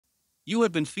You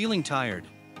have been feeling tired,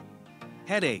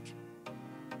 headache,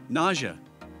 nausea,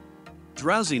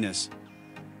 drowsiness,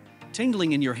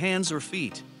 tingling in your hands or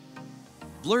feet,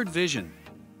 blurred vision,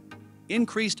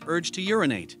 increased urge to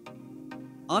urinate,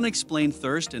 unexplained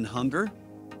thirst and hunger?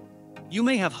 You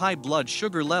may have high blood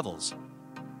sugar levels.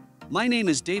 My name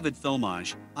is David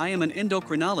Tomaz, I am an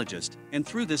endocrinologist, and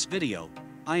through this video,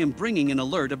 I am bringing an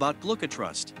alert about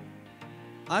Glucotrust.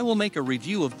 I will make a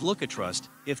review of Glucotrust,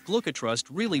 if Glucotrust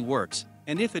really works,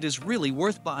 and if it is really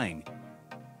worth buying.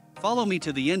 Follow me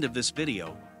to the end of this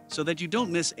video, so that you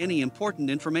don't miss any important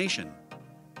information.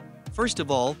 First of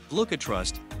all,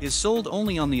 Glucotrust is sold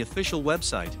only on the official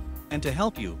website, and to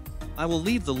help you, I will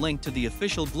leave the link to the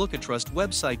official Glucotrust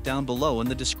website down below in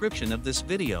the description of this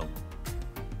video.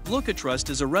 Glucotrust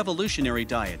is a revolutionary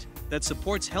diet that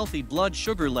supports healthy blood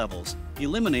sugar levels,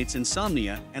 eliminates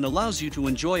insomnia, and allows you to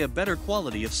enjoy a better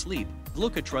quality of sleep.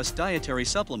 Glucotrust dietary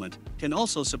supplement can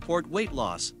also support weight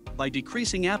loss by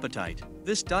decreasing appetite.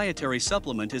 This dietary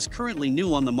supplement is currently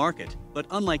new on the market, but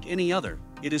unlike any other,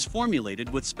 it is formulated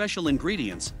with special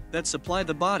ingredients that supply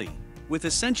the body with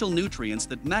essential nutrients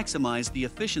that maximize the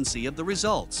efficiency of the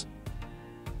results.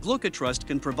 Glucotrust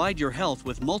can provide your health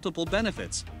with multiple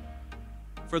benefits.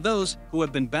 For those who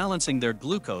have been balancing their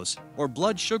glucose or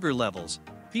blood sugar levels,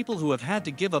 people who have had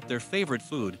to give up their favorite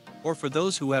food, or for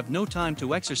those who have no time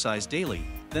to exercise daily,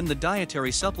 then the dietary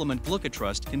supplement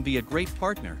Glucotrust can be a great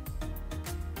partner.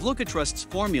 Glucotrust's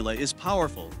formula is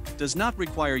powerful, does not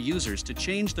require users to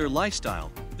change their lifestyle,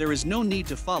 there is no need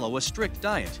to follow a strict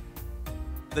diet.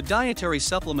 The dietary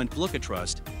supplement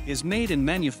Glucotrust is made and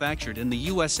manufactured in the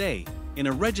USA, in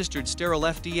a registered sterile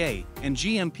FDA and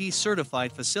GMP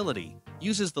certified facility,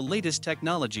 uses the latest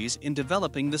technologies in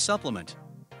developing the supplement.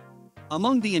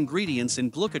 Among the ingredients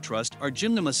in Glucotrust are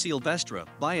gymnamacylbestra,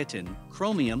 biotin,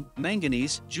 chromium,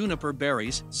 manganese, juniper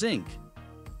berries, zinc.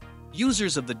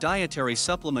 Users of the dietary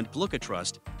supplement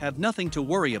Glucotrust have nothing to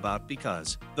worry about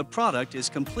because the product is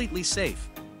completely safe.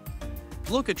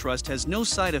 Glucotrust has no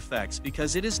side effects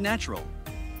because it is natural.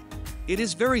 It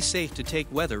is very safe to take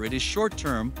whether it is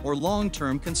short-term or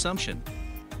long-term consumption.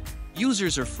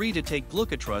 Users are free to take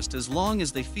Glucotrust as long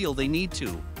as they feel they need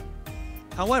to.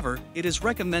 However, it is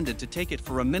recommended to take it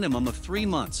for a minimum of 3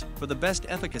 months for the best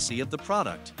efficacy of the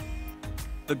product.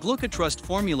 The Glucotrust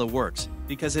formula works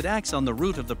because it acts on the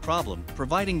root of the problem,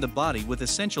 providing the body with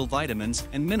essential vitamins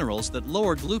and minerals that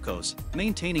lower glucose,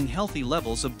 maintaining healthy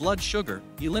levels of blood sugar,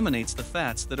 eliminates the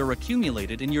fats that are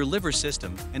accumulated in your liver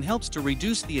system, and helps to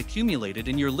reduce the accumulated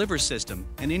in your liver system,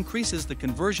 and increases the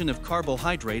conversion of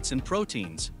carbohydrates and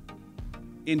proteins,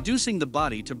 inducing the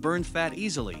body to burn fat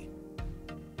easily.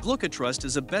 Glucotrust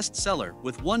is a bestseller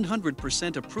with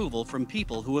 100% approval from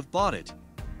people who have bought it.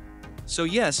 So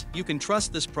yes, you can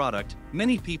trust this product.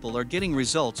 Many people are getting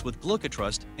results with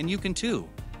Glucotrust, and you can too.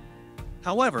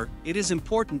 However, it is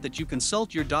important that you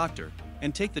consult your doctor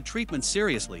and take the treatment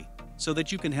seriously so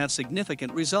that you can have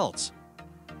significant results.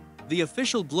 The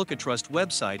official Glucotrust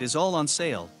website is all on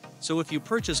sale, so if you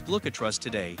purchase Glucotrust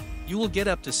today, you will get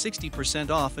up to 60%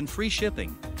 off and free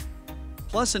shipping,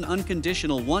 plus an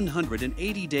unconditional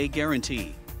 180-day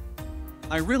guarantee.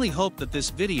 I really hope that this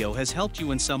video has helped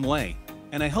you in some way,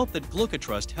 and I hope that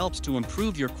Glucotrust helps to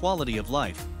improve your quality of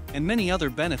life and many other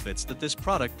benefits that this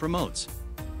product promotes.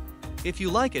 If you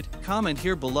like it, comment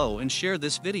here below and share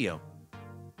this video.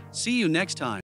 See you next time.